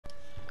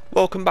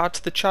Welcome back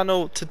to the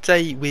channel.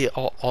 Today we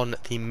are on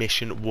the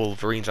mission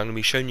Wolverines. I'm going to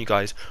be showing you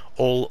guys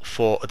all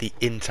four of the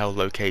intel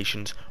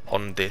locations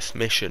on this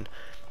mission.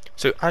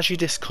 So as you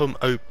just come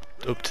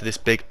up to this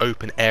big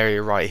open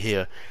area right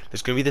here,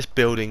 there's going to be this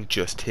building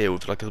just here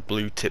with like a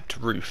blue tipped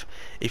roof.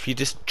 If you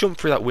just jump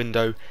through that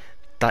window,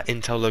 that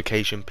intel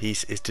location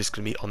piece is just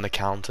going to be on the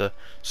counter.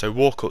 So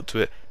walk up to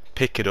it,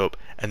 pick it up,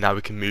 and now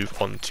we can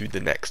move on to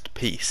the next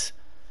piece.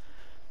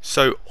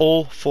 So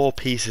all four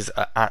pieces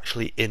are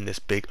actually in this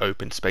big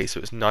open space, so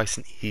it's nice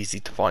and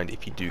easy to find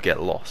if you do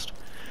get lost.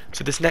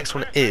 So this next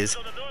one is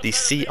the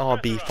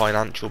CRB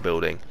Financial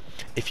Building.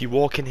 If you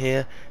walk in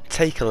here,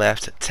 take a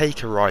left,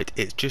 take a right,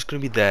 it's just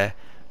going to be there,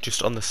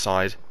 just on the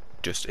side,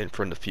 just in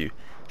front of you.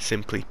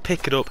 Simply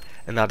pick it up,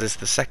 and that is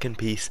the second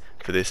piece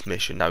for this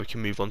mission. Now we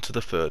can move on to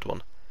the third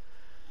one.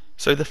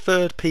 So the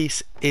third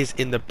piece is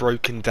in the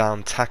broken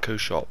down taco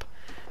shop.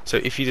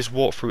 So if you just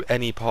walk through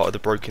any part of the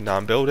broken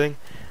down building,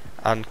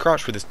 and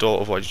crouch through this door,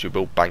 otherwise you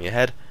will bang your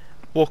head.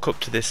 Walk up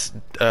to this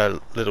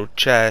little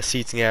chair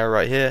seating area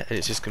right here, and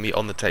it's just going to be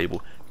on the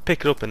table.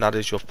 Pick it up, and that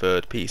is your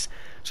third piece.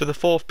 So the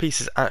fourth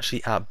piece is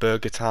actually at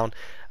Burger Town,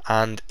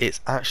 and it's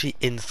actually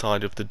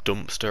inside of the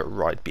dumpster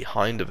right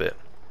behind of it.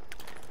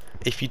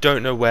 If you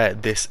don't know where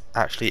this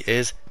actually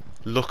is,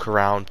 look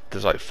around.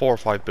 There's like 4 or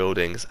 5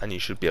 buildings, and you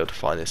should be able to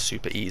find this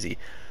super easy.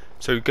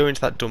 So go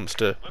into that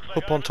dumpster,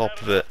 up on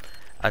top of it,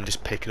 and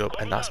just pick it up,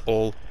 and that's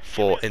all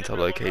 4 intel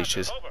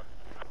locations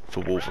for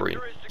Wolverine.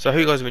 So I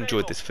hope you guys have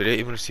enjoyed this video. If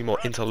you want to see more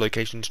intel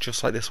locations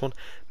just like this one,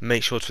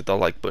 make sure to hit that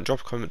like button, drop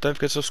a comment, don't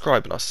forget to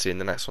subscribe, and I'll see you in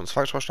the next one. So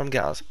thanks for watching, I'm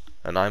Gaz,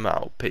 and I'm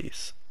out.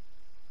 Peace.